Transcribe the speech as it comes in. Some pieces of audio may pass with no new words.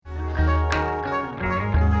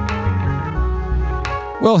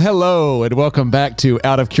Well, hello, and welcome back to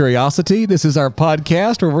Out of Curiosity. This is our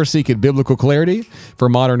podcast where we're seeking biblical clarity for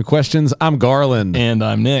modern questions. I'm Garland. And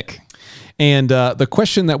I'm Nick. And the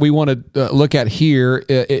question that we want to look at here,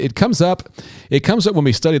 it comes up when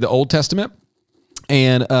we study the Old Testament.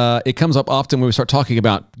 And it comes up often when we start talking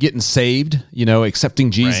about getting saved,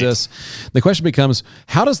 accepting Jesus. Right. The question becomes,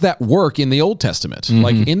 how does that work in the Old Testament? Mm-hmm.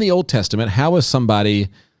 Like in the Old Testament, how is somebody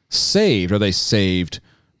saved? Are they saved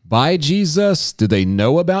by Jesus? Do they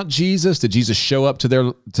know about Jesus? Did Jesus show up to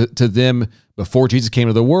them before Jesus came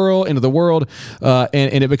into the world?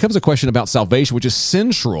 And it becomes a question about salvation, which is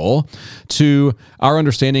central to our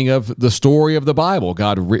understanding of the story of the Bible.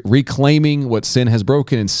 God reclaiming what sin has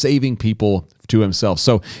broken and saving people to himself.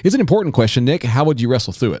 So it's an important question. Nick, how would you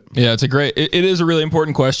wrestle through it? Yeah, it is a really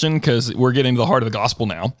important question because we're getting to the heart of the gospel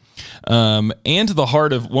now. And to the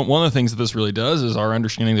heart of one of the things that this really does is our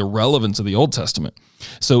understanding the relevance of the Old Testament.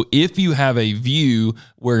 So if you have a view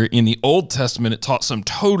where in the Old Testament it taught some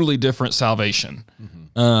totally different salvation,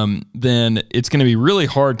 then it's going to be really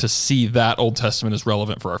hard to see that Old Testament as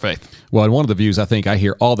relevant for our faith. Well, and one of the views I think I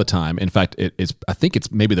hear all the time, in fact, I think it's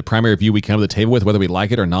maybe the primary view we come to the table with, whether we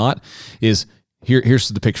like it or not, is here's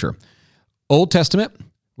the picture. Old Testament,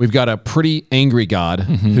 we've got a pretty angry God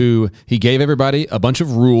who he gave everybody a bunch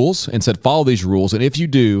of rules and said, follow these rules. And if you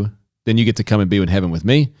do, then you get to come and be in heaven with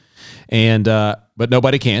me. And but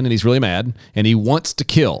nobody can, and he's really mad, and he wants to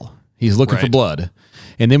kill. He's looking for blood.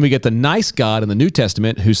 And then we get the nice God in the New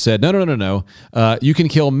Testament who said, no. You can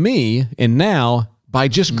kill me, and now, by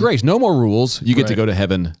just grace, no more rules, you get to go to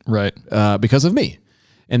heaven because of me.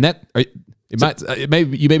 And that...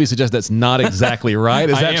 you maybe suggest that's not exactly right.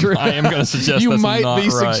 Is that true? I am going to suggest you that's might not be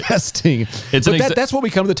right. Suggesting. That's what we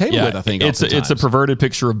come to the table with, I think. It's a perverted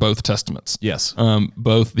picture of both testaments. Yes.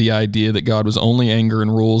 Both the idea that God was only anger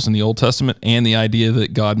and rules in the Old Testament and the idea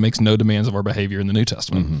that God makes no demands of our behavior in the New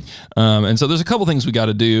Testament. And so there's a couple things we got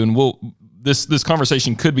to do, and this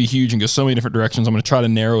conversation could be huge and go so many different directions. I'm going to try to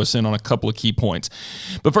narrow us in on a couple of key points.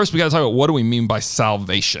 But first, we got to talk about what do we mean by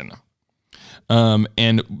salvation.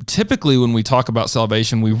 And typically when we talk about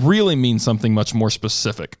salvation, we really mean something much more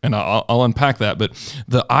specific, and I'll unpack that. But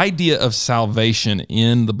the idea of salvation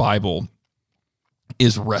in the Bible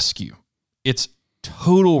is rescue. It's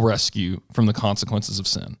total rescue from the consequences of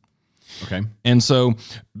sin. Okay. And so,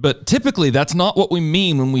 but typically that's not what we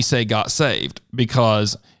mean when we say got saved,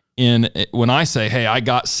 because when I say, hey, I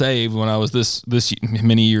got saved when I was this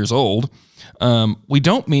many years old, we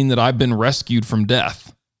don't mean that I've been rescued from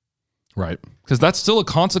death. Right. Because that's still a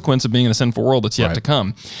consequence of being in a sinful world that's yet to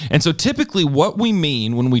come. And so typically what we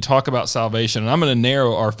mean when we talk about salvation, and I'm going to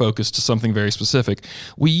narrow our focus to something very specific,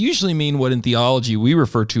 we usually mean what in theology we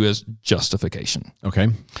refer to as justification. Okay.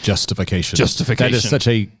 Justification. Justification. That is such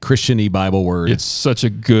a Christian-y Bible word. It's such a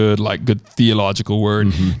good theological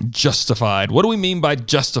word. Justified. What do we mean by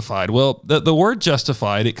justified? Well, the word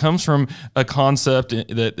justified, it comes from a concept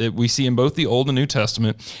that we see in both the Old and New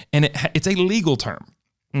Testament, and it's a legal term.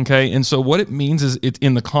 Okay, and so what it means is it's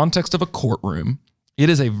in the context of a courtroom, it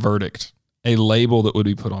is a verdict, a label that would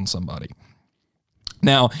be put on somebody.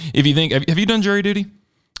 Now, if you think, have you done jury duty?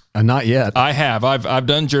 Not yet. I have. I've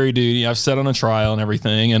done jury duty. I've sat on a trial and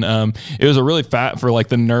everything, and it was a really for like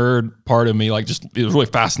the nerd part of me. It was really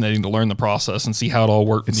fascinating to learn the process and see how it all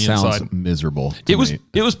worked from the inside. It sounds miserable. It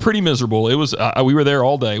was pretty miserable. It was. We were there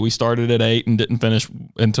all day. We started at 8 and didn't finish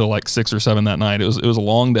until like 6 or 7 that night. It was a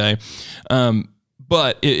long day.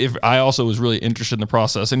 But if I also was really interested in the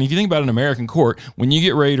process. And if you think about an American court, when you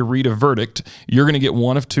get ready to read a verdict, you're going to get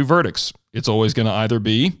one of two verdicts. It's always going to either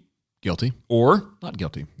be guilty or not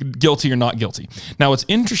guilty. Guilty or not guilty. Now, what's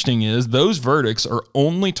interesting is those verdicts are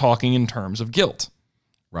only talking in terms of guilt.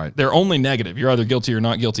 Right. They're only negative. You're either guilty or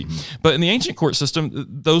not guilty. But in the ancient court system,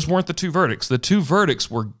 those weren't the two verdicts. The two verdicts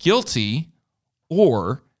were guilty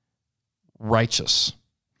or righteous.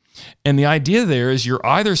 And the idea there is you're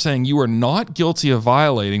either saying you are not guilty of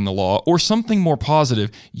violating the law, or something more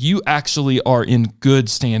positive, you actually are in good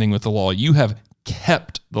standing with the law. You have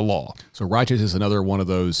kept the law. So righteous is another one of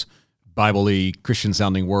those Bible-y,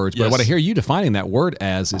 Christian-sounding words. But Yes. what I hear you defining that word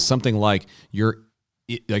as is something like you're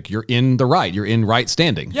in the right. You're in right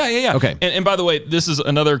standing. Yeah. Okay. And by the way, this is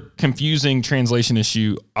another confusing translation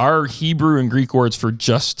issue. Our Hebrew and Greek words for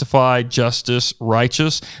justified, justice,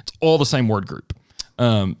 righteous, it's all the same word group.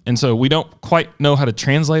 And so we don't quite know how to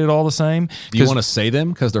translate it all the same. Do you want to say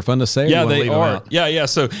them because they're fun to say? Yeah, they are. Yeah.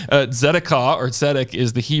 So tzedakah or tzedek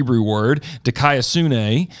is the Hebrew word.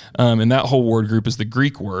 Dikaiosune, and that whole word group is the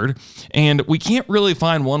Greek word. And we can't really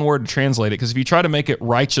find one word to translate it because if you try to make it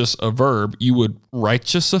righteous a verb, you would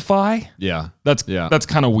righteousify. Yeah. That's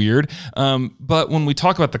kind of weird. But when we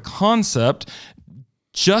talk about the concept,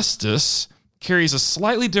 justice carries a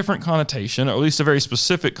slightly different connotation, or at least a very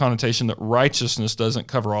specific connotation that righteousness doesn't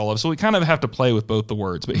cover all of. So we kind of have to play with both the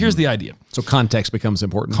words. But here's the idea. So context becomes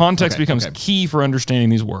important. Context becomes key for understanding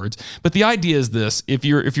these words. But the idea is this: if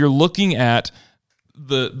you're looking at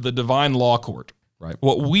the divine law court, right,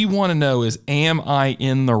 what we want to know is, am I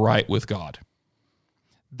in the right with God?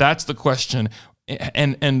 That's the question.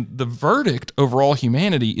 And the verdict over all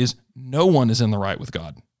humanity is no one is in the right with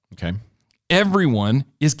God. Okay. Everyone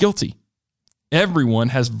is guilty. Everyone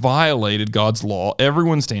has violated God's law.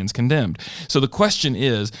 Everyone stands condemned. So the question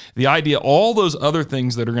is, the idea, all those other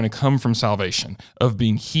things that are going to come from salvation, of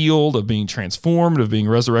being healed, of being transformed, of being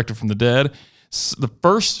resurrected from the dead, the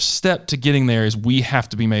first step to getting there is we have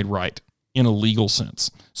to be made right in a legal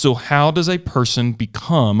sense. So how does a person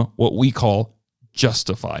become what we call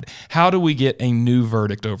justified? How do we get a new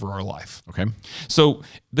verdict over our life? Okay. So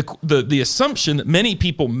the assumption that many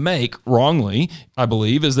people make wrongly, I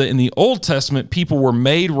believe, is that in the Old Testament, people were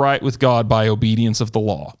made right with God by obedience of the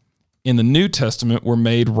law. In the New Testament, we're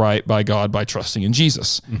made right by God by trusting in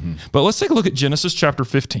Jesus. Mm-hmm. But let's take a look at Genesis chapter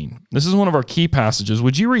 15. This is one of our key passages.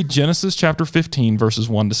 Would you read Genesis chapter 15, verses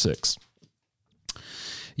 1 to 6?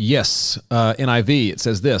 Yes. NIV, it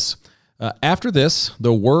says this. After this,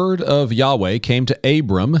 the word of Yahweh came to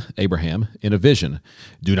Abraham, in a vision.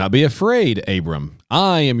 Do not be afraid, Abram.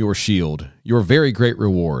 I am your shield, your very great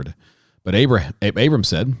reward. But Abram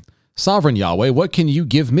said, Sovereign Yahweh, what can you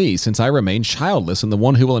give me, since I remain childless, and the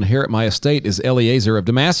one who will inherit my estate is Eliezer of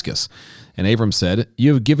Damascus? And Abram said,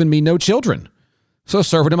 You have given me no children, so a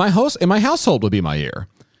servant in my household will be my heir.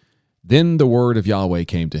 Then the word of Yahweh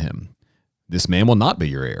came to him. This man will not be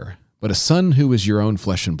your heir, but a son who is your own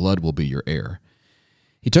flesh and blood will be your heir.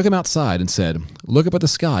 He took him outside and said, Look up at the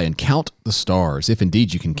sky and count the stars, if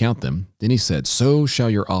indeed you can count them. Then he said, So shall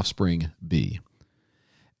your offspring be.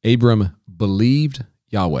 Abram believed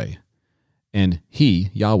Yahweh, and he,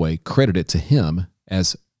 Yahweh, credited to him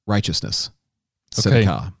as righteousness. Okay.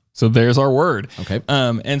 Tzedakah. So there's our word. Okay.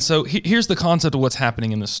 And so here's the concept of what's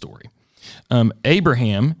happening in this story.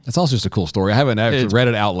 Abraham. That's also just a cool story. I haven't actually read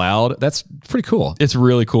it out loud. That's pretty cool. It's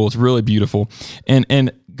really cool. It's really beautiful.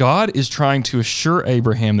 And God is trying to assure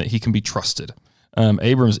Abraham that he can be trusted.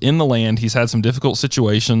 Abram's in the land. He's had some difficult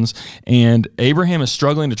situations, and Abraham is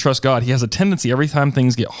struggling to trust God. He has a tendency every time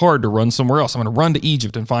things get hard to run somewhere else. I'm going to run to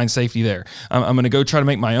Egypt and find safety there. I'm going to go try to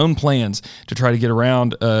make my own plans to try to get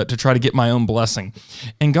around, to try to get my own blessing.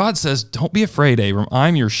 And God says, don't be afraid, Abram.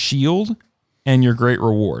 I'm your shield and your great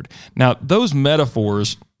reward. Now, those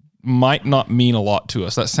metaphors might not mean a lot to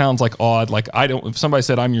us. That sounds like odd. Like if somebody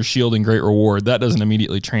said, I'm your shield and great reward, that doesn't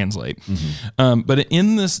immediately translate. Mm-hmm. But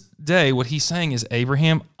in this day, what he's saying is,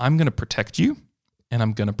 Abraham, I'm going to protect you and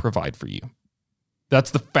I'm going to provide for you.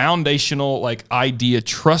 That's the foundational idea.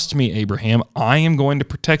 Trust me, Abraham, I am going to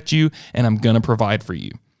protect you and I'm going to provide for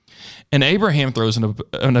you. And Abraham throws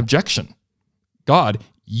an objection. God,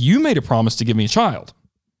 you made a promise to give me a child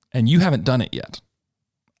and you haven't done it yet.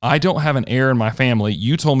 I don't have an heir in my family.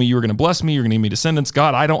 You told me you were going to bless me. You're going to give me descendants.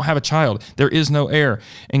 God, I don't have a child. There is no heir.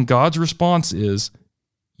 And God's response is,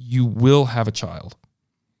 you will have a child.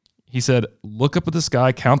 He said, look up at the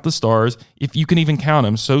sky, count the stars. If you can even count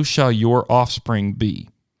them, so shall your offspring be.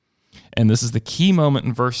 And this is the key moment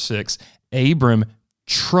in verse 6. Abram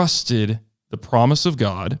trusted the promise of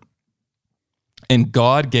God, and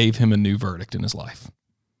God gave him a new verdict in his life.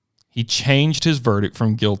 He changed his verdict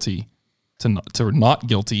from guilty to not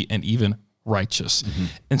guilty and even righteous. Mm-hmm.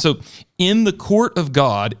 And so in the court of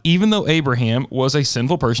God, even though Abraham was a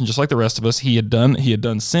sinful person, just like the rest of us, he had done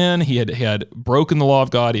sin, he had broken the law of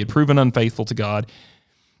God, he had proven unfaithful to God,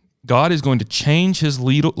 God is going to change his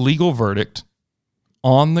legal verdict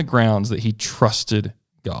on the grounds that he trusted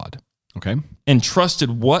God. Okay. And trusted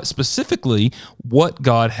specifically what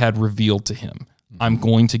God had revealed to him. Mm-hmm. I'm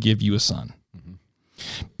going to give you a son.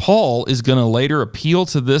 Paul is going to later appeal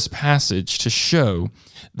to this passage to show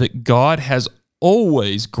that God has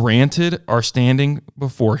always granted our standing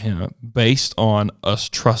before him based on us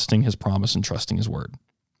trusting his promise and trusting his word.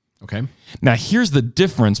 Okay. Now, here's the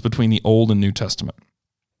difference between the Old and New Testament.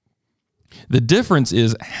 The difference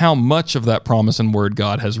is how much of that promise and word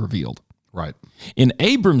God has revealed. Right. In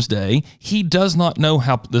Abram's day, he does not know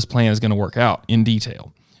how this plan is going to work out in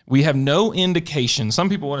detail. We have no indication. Some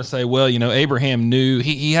people want to say, well, Abraham knew,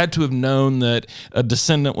 he had to have known that a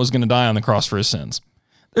descendant was going to die on the cross for his sins.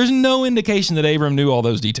 There's no indication that Abram knew all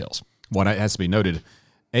those details. What has to be noted,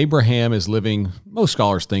 Abraham is living, most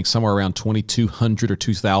scholars think, somewhere around 2200 or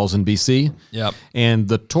 2000 BC. Yep. And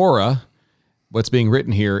the Torah, what's being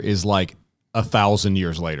written here, is like 1,000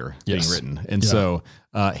 years later being written. And so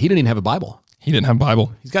he didn't even have a Bible. He didn't have a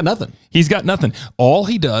Bible. He's got nothing. He's got nothing. All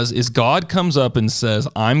he does is God comes up and says,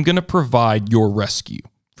 I'm going to provide your rescue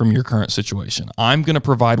from your current situation. I'm going to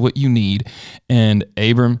provide what you need. And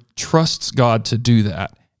Abram trusts God to do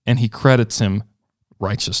that, and he credits him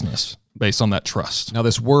righteousness based on that trust. Now,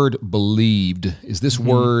 this word believed, is this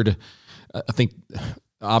word, I think,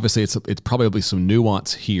 obviously it's probably some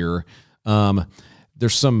nuance here.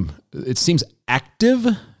 There's some, it seems active.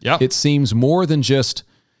 Yeah. It seems more than just,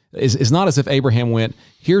 it's not as if Abraham went,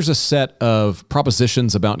 here's a set of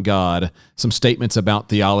propositions about God, some statements about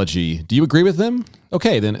theology. Do you agree with them?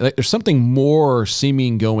 Okay, then there's something more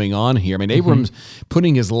seeming going on here. I mean, Abram's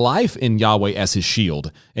putting his life in Yahweh as his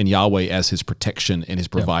shield and Yahweh as his protection and his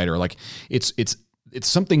provider. Like it's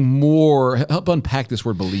something more. Help unpack this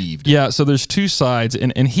word believed. Yeah, so there's two sides,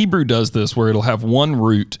 and Hebrew does this where it'll have one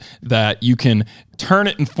root that you can turn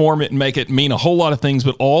it and form it and make it mean a whole lot of things,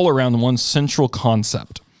 but all around one central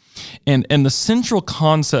concept. And the central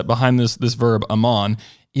concept behind this verb aman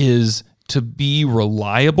is to be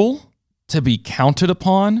reliable, to be counted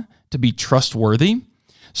upon, to be trustworthy.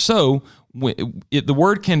 So the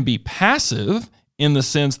word can be passive in the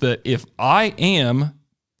sense that if I am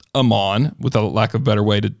aman, with a lack of a better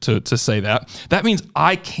way to say that means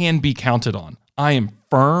I can be counted on. I am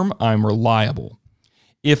firm, I'm reliable.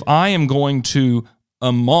 If I am going to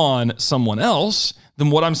aman someone else, then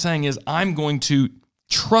what I'm saying is I'm going to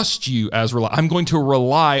trust you as I'm going to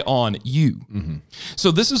rely on you. Mm-hmm.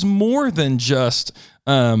 So this is more than just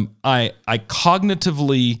I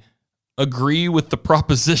cognitively agree with the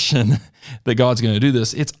proposition that God's going to do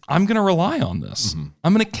this. It's I'm going to rely on this. Mm-hmm.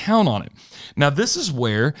 I'm going to count on it. Now, this is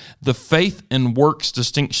where the faith and works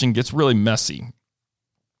distinction gets really messy,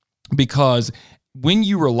 because when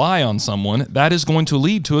you rely on someone, that is going to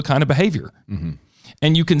lead to a kind of behavior. Mm-hmm.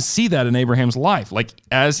 And you can see that in Abraham's life. Like,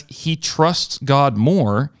 as he trusts God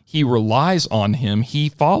more, he relies on him, he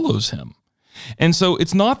follows him. And so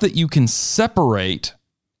it's not that you can separate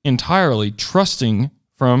entirely trusting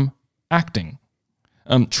from acting.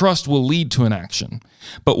 Trust will lead to an action.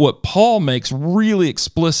 But what Paul makes really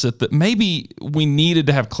explicit that maybe we needed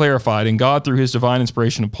to have clarified, and God, through his divine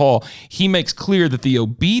inspiration of Paul, he makes clear that the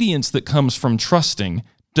obedience that comes from trusting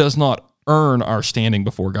does not earn our standing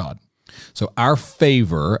before God. So our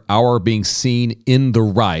favor, our being seen in the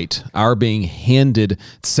right, our being handed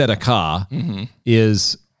tzedakah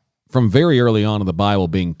is from very early on in the Bible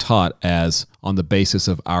being taught as on the basis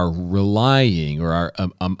of our relying or our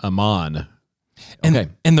aman. Okay.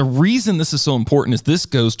 And the reason this is so important is this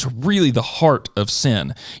goes to really the heart of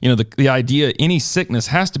sin. You know, the idea any sickness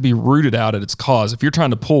has to be rooted out at its cause. If you're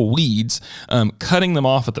trying to pull weeds, cutting them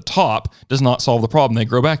off at the top does not solve the problem. They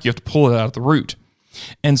grow back. You have to pull it out at the root.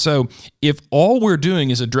 And so if all we're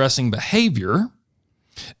doing is addressing behavior,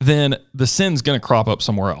 then the sin's going to crop up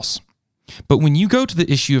somewhere else. But when you go to the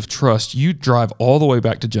issue of trust, you drive all the way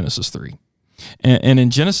back to Genesis 3. And in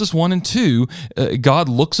Genesis 1 and 2, God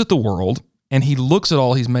looks at the world, and he looks at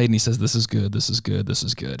all he's made, and he says, this is good, this is good, this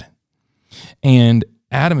is good. And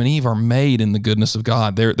Adam and Eve are made in the goodness of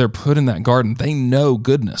God. They're put in that garden. They know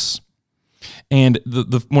goodness. And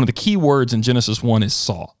the one of the key words in Genesis 1 is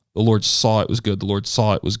saw. The Lord saw it was good. The Lord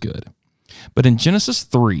saw it was good. But in Genesis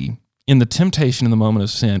 3, in the temptation in the moment of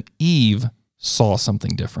sin, Eve saw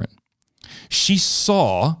something different. She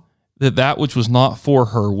saw that which was not for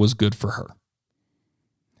her was good for her.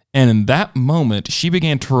 And in that moment, she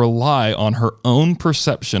began to rely on her own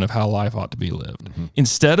perception of how life ought to be lived. Mm-hmm.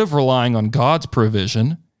 Instead of relying on God's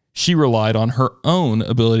provision, she relied on her own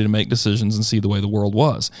ability to make decisions and see the way the world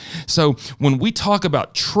was. So when we talk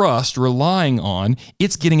about trust, relying on,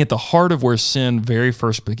 it's getting at the heart of where sin very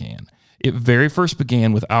first began. It very first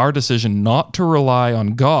began with our decision not to rely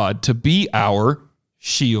on God to be our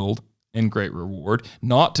shield and great reward,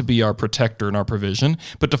 not to be our protector and our provision,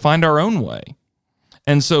 but to find our own way.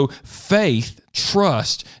 And so faith,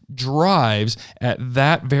 trust, drives at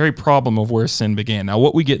that very problem of where sin began. Now,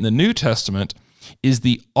 what we get in the New Testament is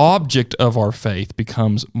the object of our faith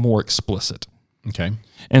becomes more explicit. Okay.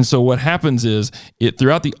 And so what happens is,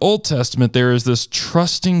 throughout the Old Testament, there is this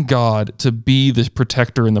trusting God to be the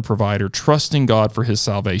protector and the provider, trusting God for his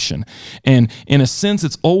salvation. And in a sense,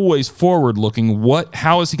 it's always forward-looking.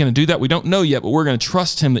 How is he going to do that? We don't know yet, but we're going to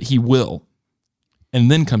trust him that he will. And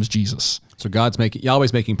then comes Jesus. So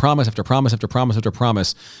Yahweh's making promise after promise after promise after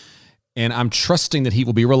promise, and I'm trusting that he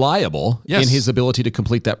will be reliable in his ability to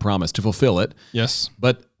complete that promise, to fulfill it. Yes.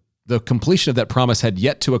 But the completion of that promise had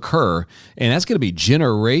yet to occur, and that's going to be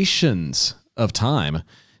generations of time.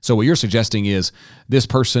 So what you're suggesting is this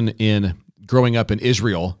person growing up in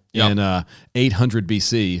Israel in 800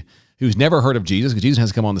 BC, who's never heard of Jesus, because Jesus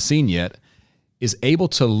hasn't come on the scene yet, is able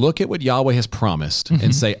to look at what Yahweh has promised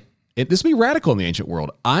and say, this would be radical in the ancient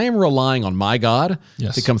world. I am relying on my God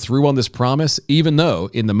to come through on this promise, even though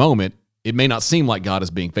in the moment it may not seem like God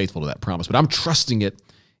is being faithful to that promise, but I'm trusting it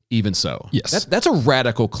even so. Yes. That's a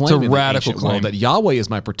radical claim It's a in radical the ancient claim. world, that Yahweh is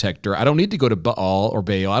my protector. I don't need to go to Baal or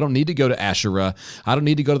Baal. I don't need to go to Asherah. I don't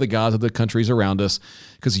need to go to the gods of the countries around us,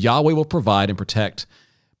 because Yahweh will provide and protect.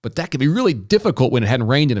 But that can be really difficult when it hadn't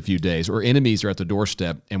rained in a few days or enemies are at the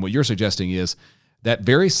doorstep. And what you're suggesting is that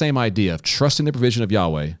very same idea of trusting the provision of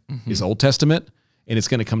Yahweh is Old Testament, and it's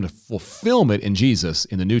going to come to fulfillment in Jesus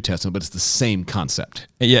in the New Testament, but it's the same concept.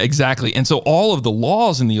 Yeah, exactly. And so all of the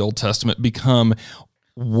laws in the Old Testament become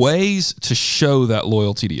ways to show that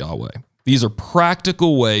loyalty to Yahweh. These are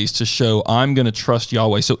practical ways to show I'm going to trust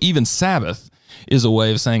Yahweh. So even Sabbath is a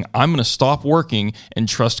way of saying I'm going to stop working and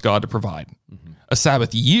trust God to provide. A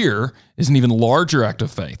Sabbath year is an even larger act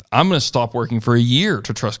of faith. I'm going to stop working for a year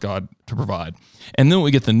to trust God to provide. And then what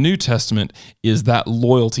we get the New Testament is that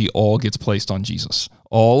loyalty all gets placed on Jesus.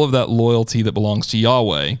 All of that loyalty that belongs to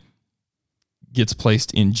Yahweh gets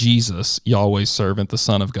placed in Jesus, Yahweh's servant, the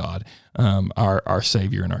Son of God, our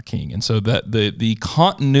Savior and our King. And so that the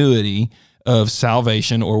continuity of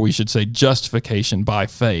salvation, or we should say justification by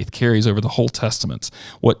faith, carries over the whole Testaments.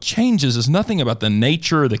 What changes is nothing about the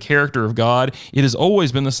nature or the character of God. It has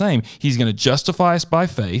always been the same. He's going to justify us by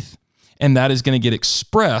faith, and that is going to get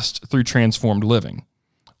expressed through transformed living.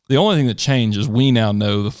 The only thing that changes, we now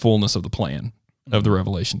know the fullness of the plan of the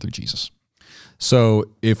revelation through Jesus. So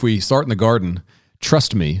if we start in the garden,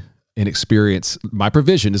 trust me and experience my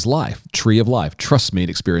provision is life, tree of life. Trust me and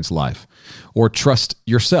experience life. Or trust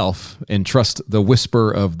yourself and trust the whisper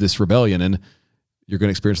of this rebellion, and you're going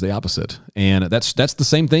to experience the opposite. And that's the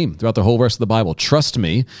same theme throughout the whole rest of the Bible. Trust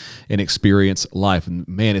me and experience life. And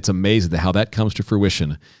man, it's amazing how that comes to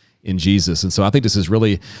fruition in Jesus. And so I think this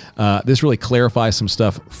really clarifies some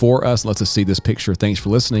stuff for us. Lets us see this picture. Thanks for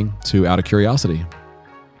listening to Out of Curiosity.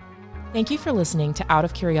 Thank you for listening to Out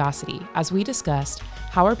of Curiosity, as we discussed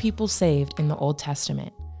how are people saved in the Old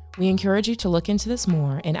Testament. We encourage you to look into this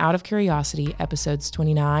more in Out of Curiosity episodes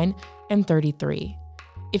 29 and 33.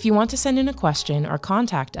 If you want to send in a question or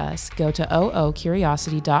contact us, go to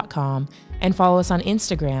oocuriosity.com and follow us on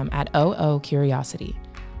Instagram at oocuriosity.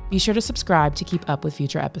 Be sure to subscribe to keep up with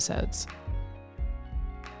future episodes.